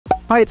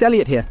Hi, it's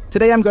Elliot here.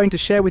 Today I'm going to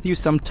share with you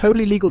some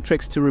totally legal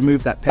tricks to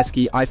remove that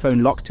pesky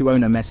iPhone lock to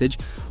owner message,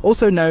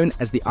 also known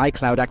as the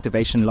iCloud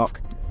activation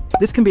lock.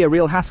 This can be a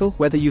real hassle,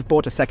 whether you've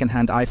bought a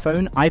second-hand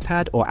iPhone,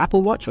 iPad, or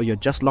Apple Watch, or you're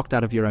just locked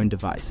out of your own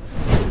device.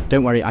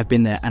 Don't worry, I've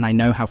been there and I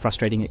know how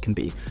frustrating it can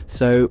be.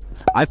 So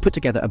I've put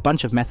together a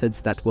bunch of methods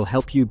that will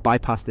help you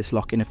bypass this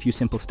lock in a few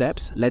simple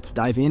steps. Let's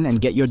dive in and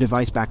get your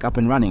device back up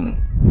and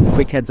running.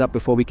 Quick heads up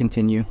before we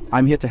continue.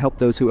 I'm here to help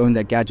those who own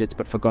their gadgets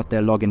but forgot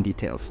their login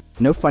details.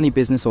 No funny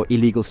business or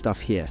illegal stuff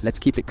here. Let's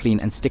keep it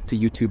clean and stick to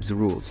YouTube's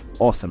rules.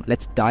 Awesome,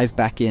 let's dive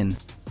back in.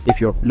 If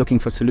you're looking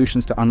for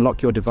solutions to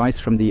unlock your device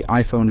from the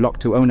iPhone lock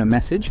to owner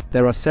message,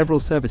 there are several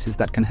services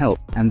that can help,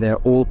 and they're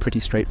all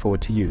pretty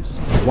straightforward to use.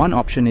 One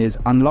option is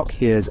Unlock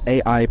Here's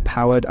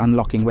AI-powered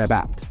unlocking web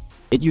app.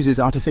 It uses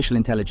artificial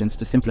intelligence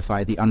to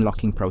simplify the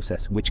unlocking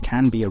process, which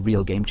can be a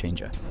real game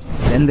changer.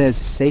 Then there's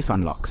Safe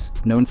Unlocks,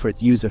 known for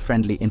its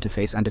user-friendly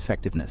interface and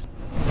effectiveness.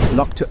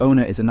 Lock to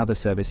Owner is another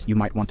service you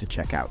might want to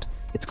check out.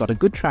 It's got a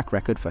good track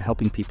record for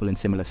helping people in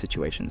similar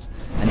situations.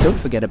 And don't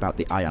forget about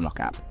the iUnlock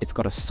app. It's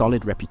got a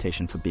solid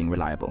reputation for being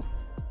reliable.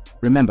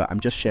 Remember,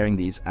 I'm just sharing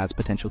these as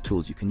potential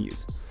tools you can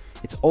use.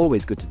 It's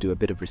always good to do a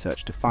bit of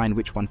research to find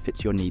which one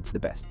fits your needs the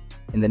best.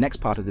 In the next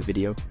part of the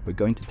video, we're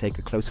going to take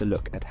a closer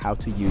look at how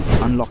to use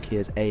Unlock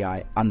Here's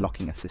AI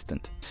unlocking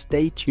assistant.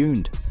 Stay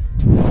tuned!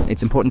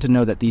 It's important to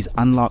know that these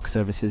unlock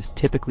services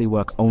typically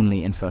work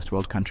only in first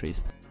world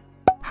countries.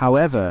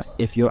 However,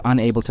 if you're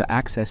unable to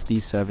access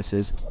these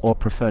services or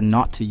prefer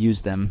not to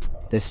use them,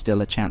 there's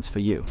still a chance for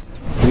you.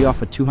 We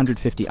offer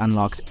 250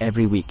 unlocks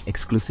every week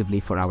exclusively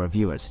for our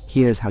viewers.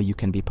 Here's how you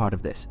can be part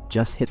of this.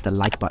 Just hit the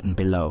like button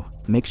below.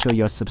 Make sure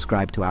you're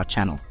subscribed to our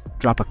channel.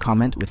 Drop a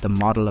comment with the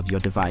model of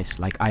your device,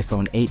 like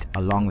iPhone 8,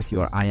 along with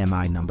your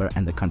IMEI number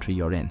and the country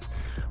you're in.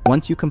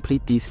 Once you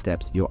complete these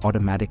steps, you're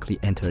automatically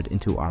entered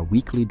into our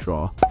weekly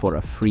draw for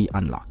a free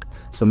unlock.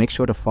 So make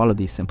sure to follow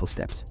these simple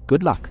steps.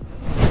 Good luck!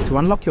 To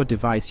unlock your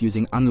device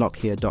using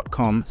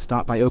unlockhere.com,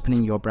 start by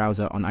opening your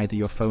browser on either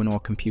your phone or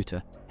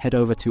computer. Head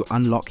over to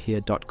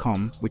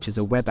unlockhere.com, which is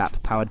a web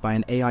app powered by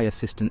an AI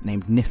assistant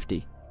named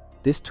Nifty.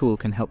 This tool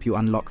can help you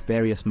unlock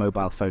various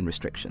mobile phone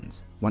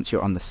restrictions. Once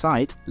you're on the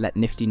site, let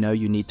Nifty know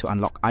you need to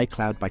unlock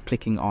iCloud by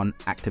clicking on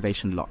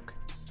Activation Lock.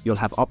 You'll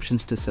have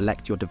options to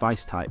select your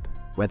device type,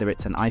 whether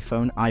it's an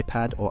iPhone,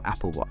 iPad, or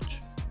Apple Watch.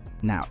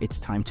 Now it's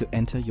time to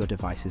enter your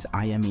device's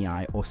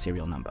IMEI or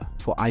serial number.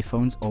 For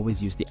iPhones,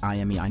 always use the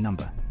IMEI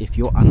number. If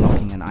you're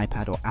unlocking an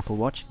iPad or Apple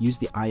Watch, use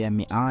the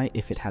IMEI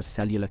if it has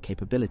cellular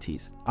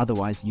capabilities.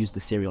 Otherwise, use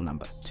the serial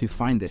number. To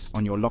find this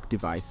on your locked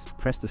device,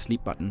 press the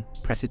sleep button,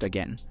 press it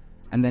again,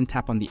 and then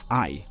tap on the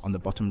I on the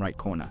bottom right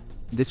corner.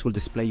 This will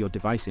display your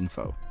device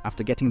info.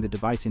 After getting the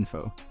device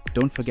info,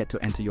 don't forget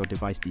to enter your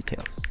device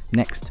details.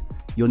 Next,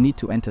 you'll need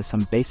to enter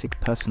some basic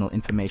personal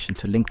information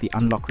to link the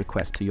unlock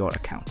request to your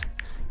account.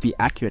 Be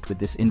accurate with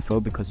this info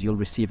because you'll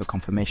receive a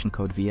confirmation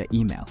code via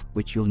email,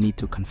 which you'll need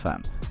to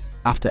confirm.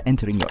 After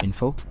entering your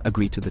info,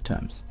 agree to the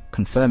terms,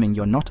 confirming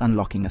you're not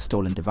unlocking a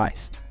stolen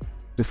device.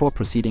 Before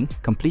proceeding,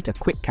 complete a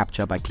quick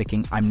captcha by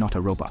clicking I'm not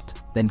a robot.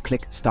 Then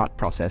click Start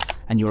Process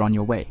and you're on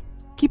your way.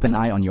 Keep an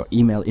eye on your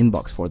email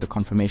inbox for the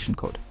confirmation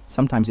code.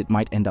 Sometimes it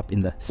might end up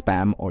in the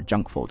spam or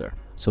junk folder,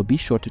 so be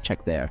sure to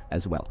check there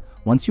as well.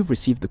 Once you've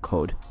received the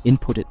code,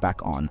 input it back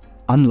on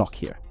Unlock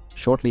Here.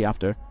 Shortly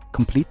after,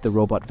 complete the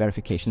robot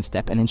verification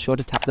step and ensure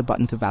to tap the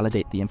button to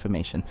validate the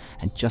information.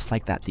 And just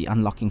like that, the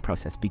unlocking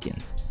process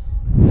begins.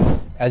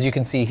 As you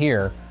can see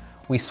here,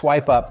 we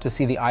swipe up to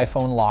see the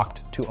iPhone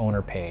locked to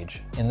owner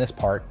page. In this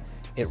part,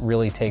 it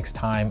really takes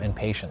time and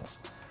patience.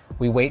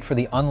 We wait for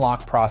the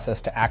unlock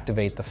process to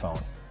activate the phone.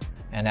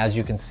 And as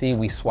you can see,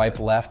 we swipe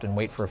left and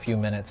wait for a few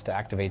minutes to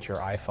activate your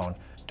iPhone.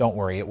 Don't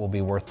worry, it will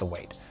be worth the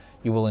wait.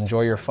 You will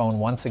enjoy your phone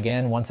once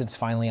again once it's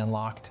finally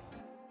unlocked.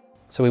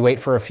 So we wait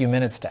for a few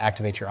minutes to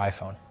activate your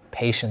iPhone.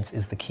 Patience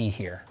is the key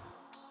here.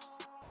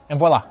 And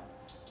voila!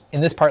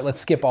 In this part, let's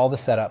skip all the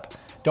setup.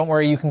 Don't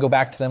worry, you can go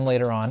back to them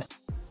later on.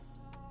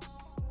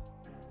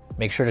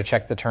 Make sure to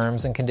check the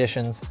terms and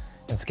conditions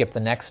and skip the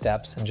next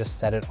steps and just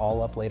set it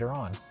all up later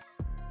on.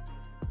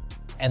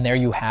 And there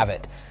you have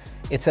it.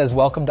 It says,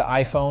 welcome to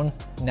iPhone.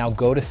 Now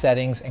go to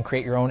settings and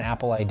create your own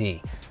Apple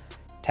ID.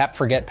 Tap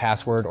forget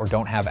password or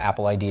don't have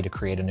Apple ID to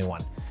create a new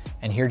one.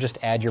 And here just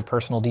add your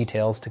personal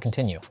details to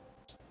continue.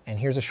 And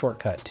here's a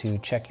shortcut to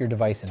check your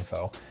device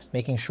info,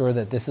 making sure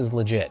that this is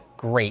legit.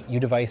 Great, your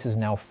device is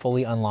now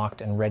fully unlocked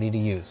and ready to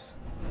use.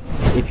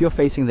 If you're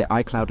facing the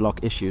iCloud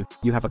lock issue,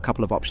 you have a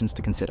couple of options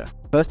to consider.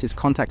 First is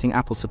contacting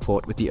Apple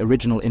support with the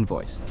original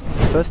invoice.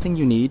 The first thing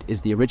you need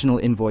is the original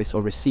invoice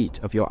or receipt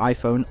of your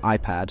iPhone,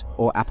 iPad,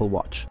 or Apple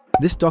Watch.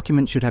 This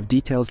document should have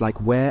details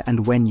like where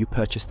and when you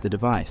purchased the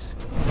device.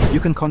 You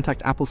can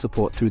contact Apple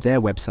support through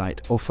their website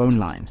or phone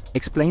line.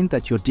 Explain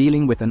that you're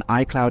dealing with an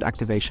iCloud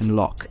activation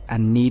lock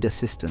and need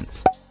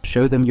assistance.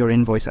 Show them your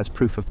invoice as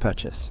proof of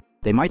purchase.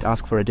 They might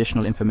ask for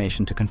additional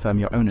information to confirm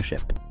your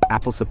ownership.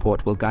 Apple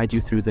support will guide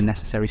you through the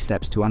necessary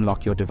steps to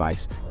unlock your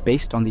device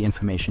based on the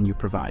information you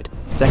provide.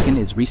 Second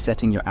is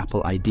resetting your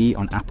Apple ID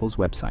on Apple's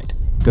website.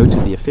 Go to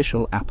the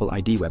official Apple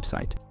ID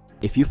website.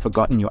 If you've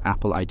forgotten your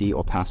Apple ID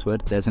or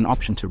password, there's an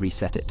option to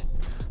reset it.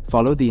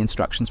 Follow the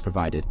instructions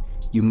provided.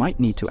 You might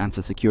need to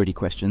answer security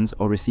questions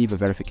or receive a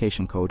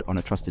verification code on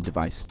a trusted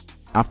device.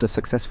 After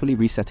successfully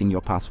resetting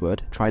your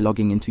password, try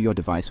logging into your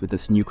device with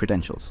its new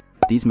credentials.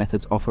 These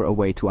methods offer a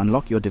way to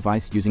unlock your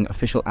device using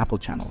official Apple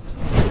channels.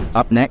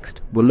 Up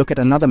next, we'll look at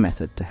another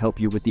method to help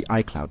you with the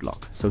iCloud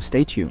lock, so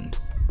stay tuned.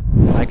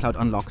 iCloud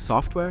Unlock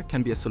software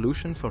can be a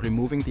solution for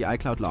removing the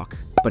iCloud lock,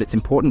 but it's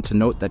important to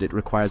note that it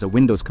requires a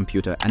Windows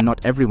computer and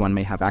not everyone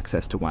may have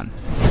access to one.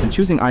 When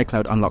choosing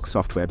iCloud Unlock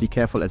software, be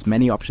careful as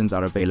many options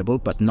are available,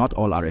 but not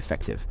all are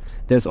effective.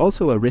 There's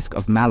also a risk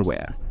of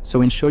malware,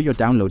 so ensure you're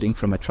downloading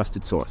from a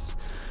trusted source.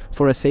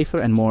 For a safer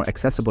and more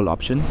accessible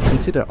option,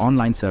 consider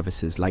online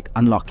services like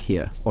Unlock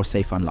Here or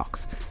Safe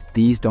Unlocks.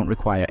 These don't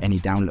require any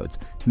downloads,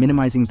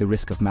 minimizing the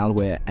risk of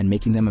malware and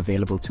making them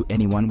available to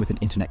anyone with an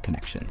internet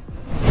connection.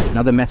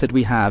 Another method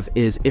we have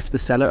is if the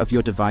seller of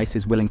your device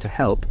is willing to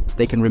help,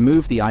 they can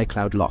remove the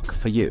iCloud lock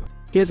for you.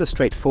 Here's a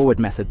straightforward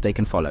method they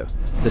can follow.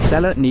 The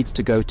seller needs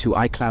to go to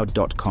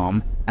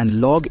iCloud.com and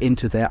log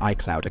into their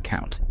iCloud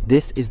account.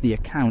 This is the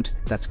account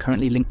that's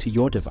currently linked to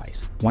your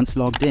device. Once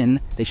logged in,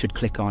 they should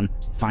click on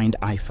Find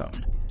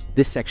iPhone.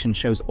 This section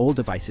shows all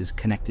devices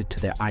connected to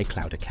their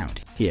iCloud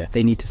account. Here,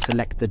 they need to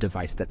select the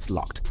device that's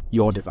locked,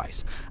 your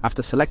device.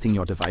 After selecting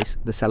your device,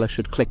 the seller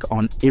should click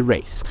on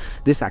Erase.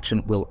 This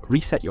action will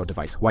reset your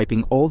device,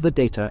 wiping all the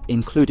data,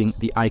 including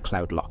the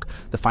iCloud lock.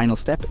 The final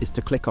step is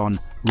to click on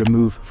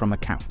Remove from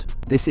Account.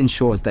 This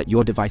ensures that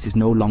your device is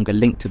no longer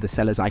linked to the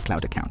seller's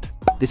iCloud account.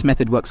 This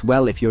method works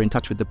well if you're in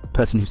touch with the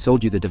person who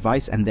sold you the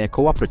device and they're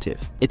cooperative.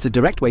 It's a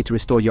direct way to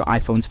restore your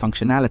iPhone's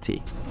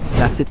functionality.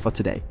 That's it for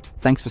today.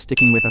 Thanks for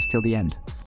sticking with us till the end.